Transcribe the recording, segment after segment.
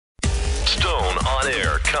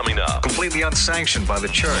coming up. Completely unsanctioned by the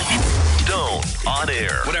church. Stone on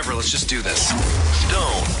Air. Whatever, let's just do this.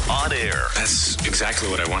 Stone on Air. That's exactly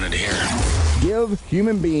what I wanted to hear. Give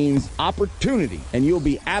human beings opportunity, and you'll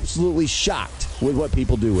be absolutely shocked with what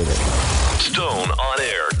people do with it. Stone on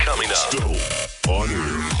Air coming up. Stone on Air.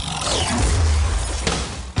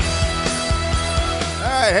 All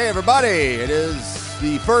right, hey everybody. It is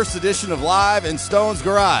the first edition of Live in Stone's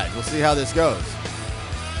Garage. We'll see how this goes.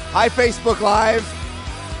 Hi, Facebook Live.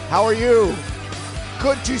 How are you?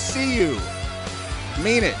 Good to see you.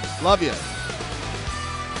 Mean it. Love you.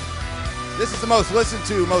 This is the most listened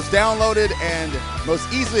to, most downloaded, and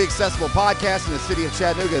most easily accessible podcast in the city of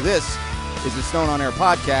Chattanooga. This is the Stone on Air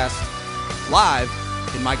podcast, live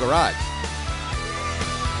in my garage.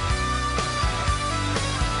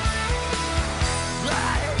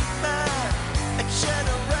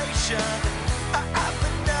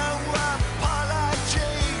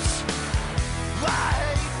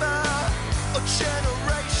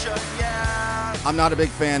 I'm not a big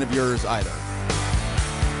fan of yours either.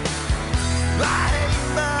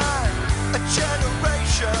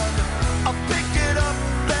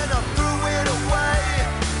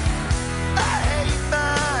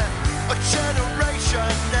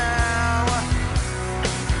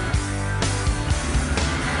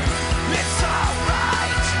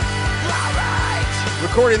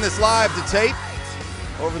 Recording this live to tape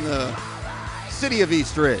over in the city of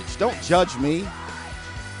East Ridge. Don't judge me.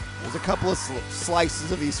 There's a couple of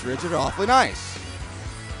slices of East Ridge that are awfully nice.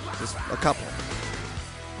 Just a couple.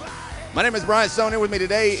 My name is Brian Stone. Here with me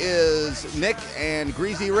today is Nick and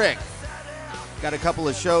Greasy Rick. Got a couple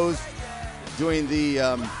of shows doing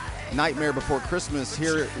the Nightmare Before Christmas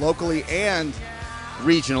here locally and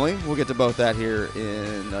regionally. We'll get to both that here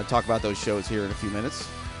and talk about those shows here in a few minutes.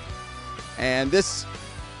 And this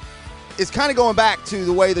is kind of going back to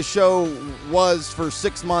the way the show was for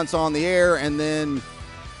 6 months on the air, and then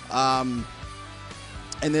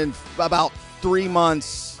about 3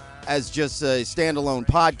 months as just a standalone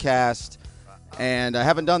podcast. And I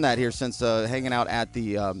haven't done that here since hanging out at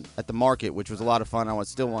the market, which was a lot of fun. I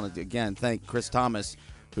still want to again thank Chris Thomas,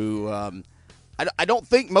 who I don't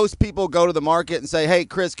think most people go to the market and say, "Hey,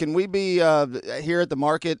 Chris, can we be here at the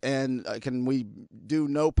market and can we do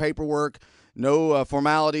no paperwork, no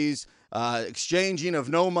formalities, exchanging of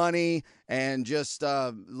no money, and just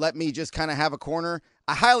let me just kind of have a corner?"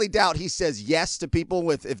 I highly doubt he says yes to people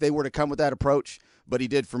if they were to come with that approach, but he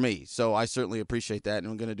did for me. So I certainly appreciate that, and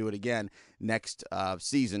I'm going to do it again next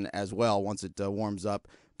season as well once it warms up,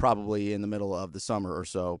 probably in the middle of the summer or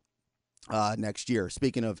so next year.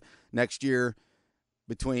 Speaking of next year,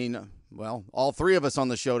 between, well, all three of us on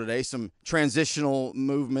the show today, some transitional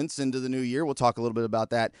movements into the new year. We'll talk a little bit about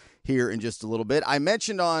that here in just a little bit. I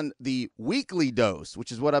mentioned on the weekly dose,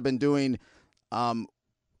 which is what I've been doing. I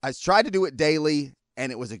tried to do it daily,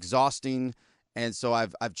 and it was exhausting, and so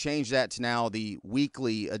I've changed that to now the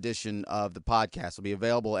weekly edition of the podcast. Will be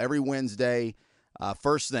available every Wednesday,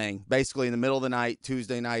 first thing, basically in the middle of the night,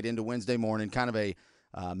 Tuesday night into Wednesday morning, kind of a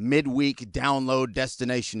midweek download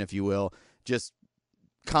destination, if you will. Just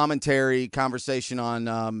commentary, conversation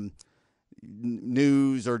on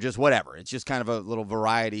news or just whatever. It's just kind of a little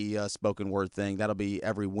variety spoken word thing. That'll be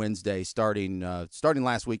every Wednesday starting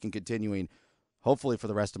last week and continuing hopefully for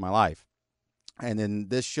the rest of my life. And then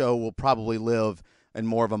this show will probably live in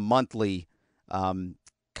more of a monthly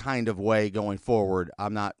kind of way going forward.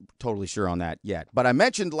 I'm not totally sure on that yet. But I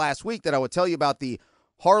mentioned last week that I would tell you about the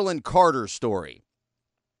Harlan Carter story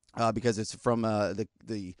because it's from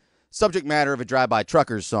the subject matter of a Drive-By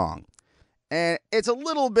Truckers song. And it's a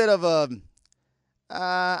little bit of a,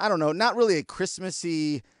 I don't know, not really a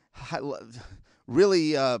Christmassy,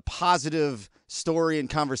 really positive story and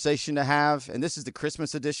conversation to have. And this is the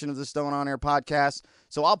Christmas edition of the Stone on Air podcast.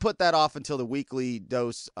 So I'll put that off until the weekly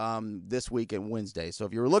dose this week and Wednesday. So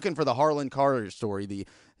if you were looking for the Harlan Carter story, the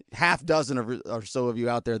half dozen or so of you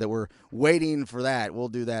out there that were waiting for that, we'll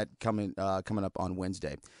do that coming up on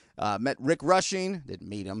Wednesday. Met Rick Rushing. Didn't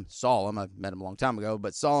meet him. Saw him. I met him a long time ago,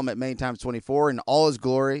 but saw him at Main Times 24 in all his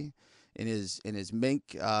glory, in his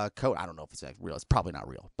mink coat. I don't know if it's real. It's probably not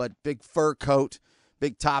real, but big fur coat,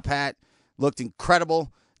 big top hat. Looked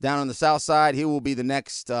incredible down on the south side. He will be the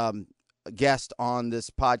next guest on this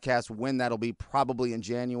podcast. When that'll be, probably in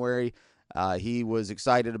January. He was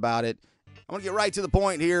excited about it. I'm going to get right to the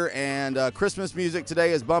point here. And Christmas music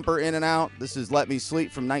today is Bumper In and Out. This is Let Me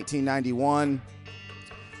Sleep from 1991.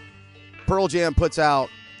 Pearl Jam puts out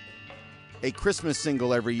a Christmas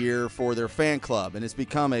single every year for their fan club. And it's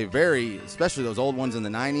become a very, especially those old ones in the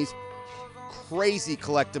 90s, crazy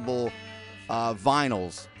collectible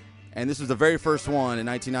vinyls. And this was the very first one in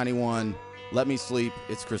 1991 Let Me Sleep,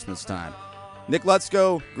 It's Christmas Time. Nick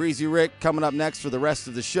Lutsko, Greasy Rick coming up next for the rest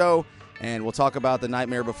of the show, and we'll talk about the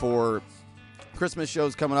Nightmare Before Christmas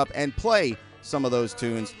shows coming up and play some of those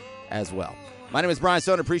tunes as well. My name is Brian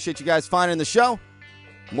Stone. Appreciate you guys finding the show.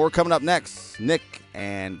 More coming up next. Nick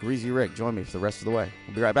and Greasy Rick join me for the rest of the way.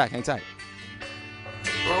 We'll be right back. Hang tight.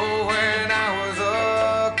 Oh, when I was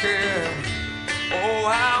a kid, oh,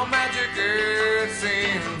 how magic it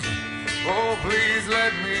seemed. Oh, please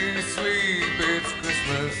let me sleep, it's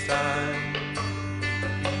Christmas time.